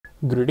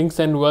Greetings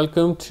and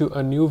welcome to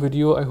a new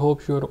video. I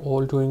hope you are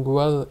all doing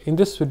well. In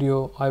this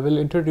video, I will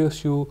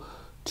introduce you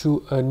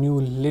to a new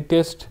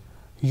latest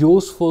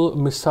useful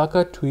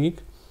Misaka tweak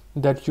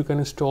that you can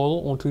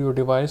install onto your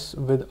device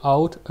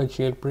without a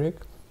jailbreak.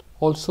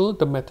 Also,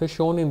 the method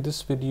shown in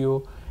this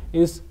video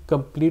is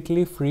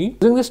completely free.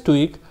 Using this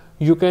tweak,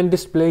 you can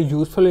display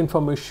useful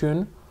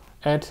information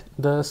at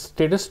the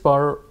status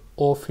bar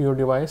of your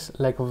device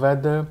like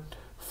weather,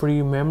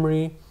 free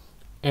memory,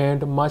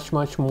 and much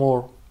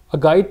more. A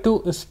guide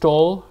to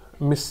install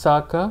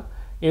Misaka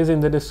is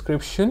in the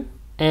description,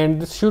 and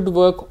this should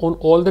work on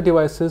all the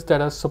devices that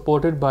are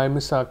supported by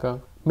Misaka.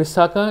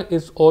 Misaka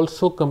is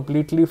also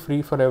completely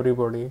free for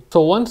everybody.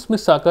 So once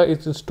Misaka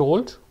is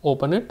installed,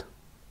 open it.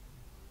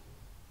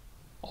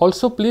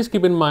 Also, please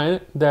keep in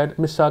mind that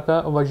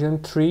Misaka version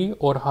 3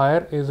 or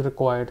higher is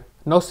required.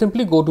 Now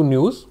simply go to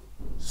News,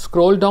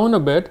 scroll down a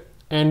bit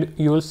and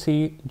you will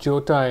see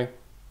Joutai.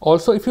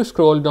 Also, if you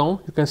scroll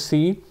down, you can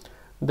see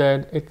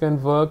that it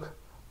can work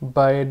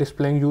by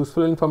displaying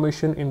useful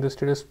information in the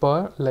status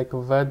bar like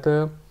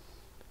weather,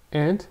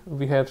 and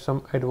we have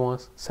some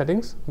advanced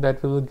settings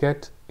that we will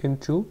get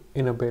into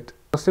in a bit.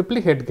 Now simply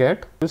hit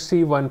get. You'll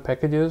see one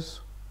packages,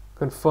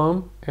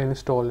 confirm and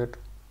install it.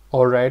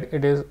 Alright,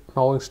 it is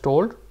now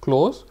installed.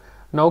 Close.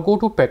 Now go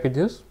to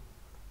packages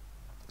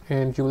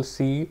and you will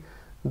see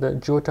the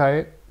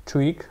Joutai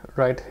tweak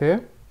right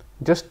here.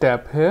 Just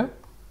tap here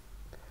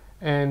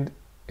and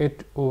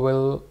it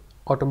will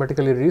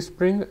automatically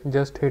respring.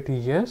 Just hit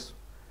yes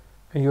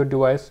and your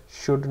device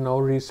should now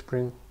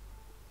respring.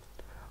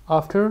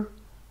 After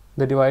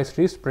the device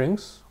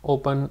resprings,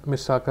 open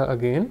Misaka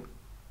again,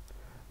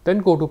 then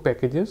go to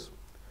packages,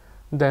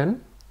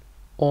 then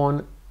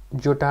on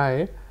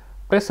Joutai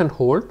press and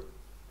hold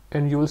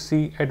and you will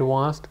see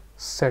advanced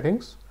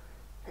settings.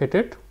 Hit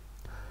it.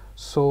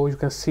 So you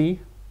can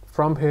see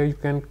from here you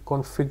can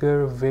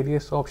configure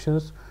various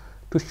options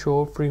to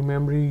show free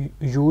memory,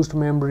 used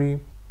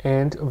memory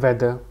and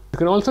weather. You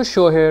can also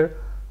show here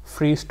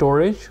free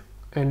storage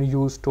and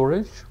use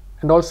storage,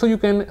 and also you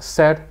can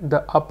set the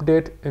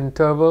update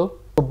interval.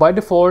 So by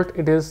default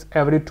it is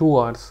every 2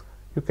 hours.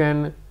 You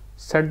can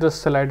set the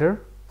slider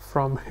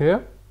from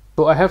here.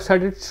 So I have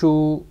set it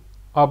to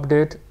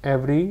update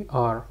every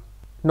hour.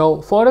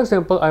 Now for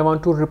example, I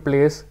want to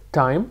replace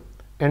time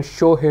and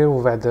show here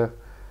weather.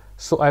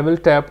 So I will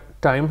tap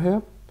time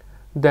here,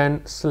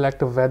 then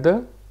select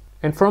weather,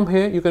 and from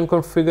here you can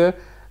configure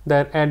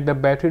that at the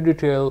battery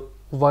detail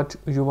what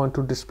you want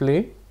to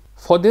display.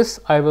 For this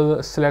I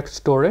will select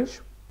storage,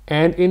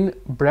 and in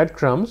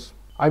breadcrumbs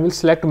I will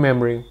select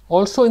memory.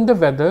 Also in the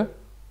weather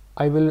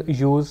I will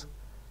use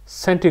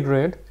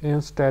centigrade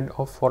instead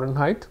of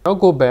Fahrenheit. Now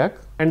go back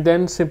and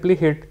then simply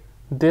hit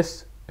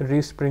this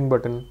respring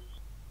button,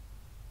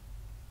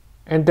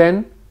 and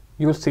then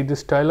you will see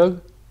this dialog.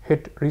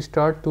 Hit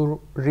restart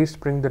to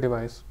respring the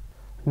device.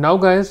 Now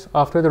guys,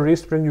 after the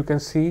respring you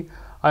can see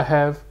I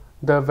have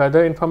the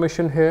weather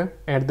information here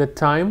at the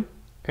time,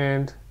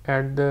 and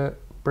at the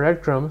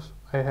breadcrumbs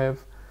I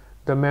have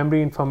the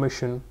memory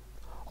information.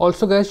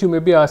 Also guys, you may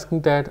be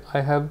asking that I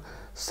have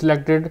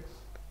selected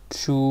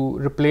to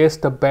replace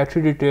the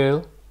battery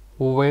detail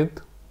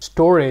with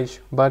storage,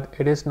 but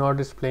it is not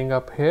displaying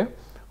up here.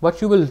 What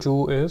you will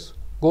do is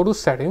go to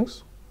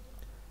settings,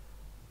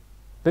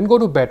 then go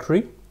to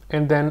battery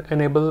and then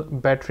enable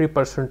battery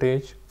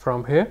percentage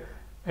from here,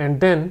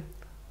 and then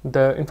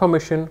the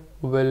information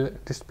will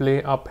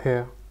display up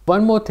here.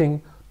 One more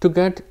thing, to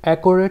get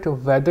accurate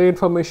weather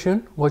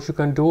information, what you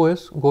can do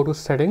is go to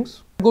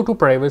settings, go to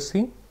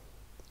privacy,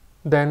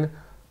 then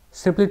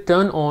simply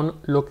turn on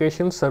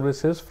location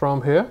services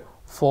from here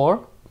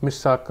for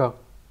Misaka,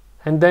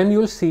 and then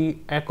you'll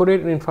see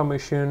accurate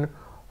information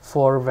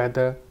for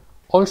weather.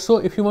 Also,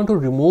 if you want to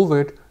remove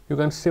it, you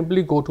can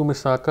simply go to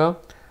Misaka,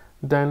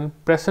 then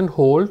press and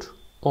hold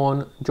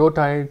on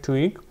Joutai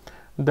tweak,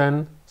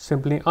 then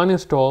simply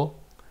uninstall,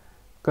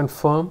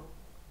 confirm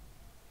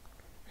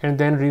and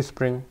then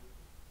respring,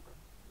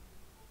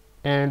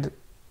 and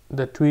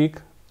the tweak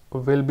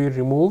will be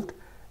removed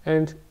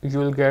and you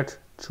will get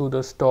to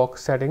the stock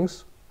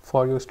settings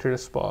for your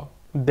status bar.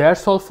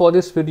 That's all for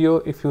this video.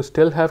 If you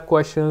still have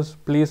questions,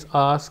 please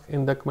ask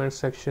in the comment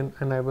section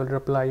and I will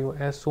reply you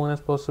as soon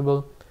as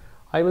possible.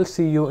 I will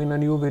see you in a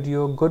new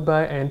video.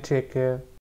 Goodbye and take care.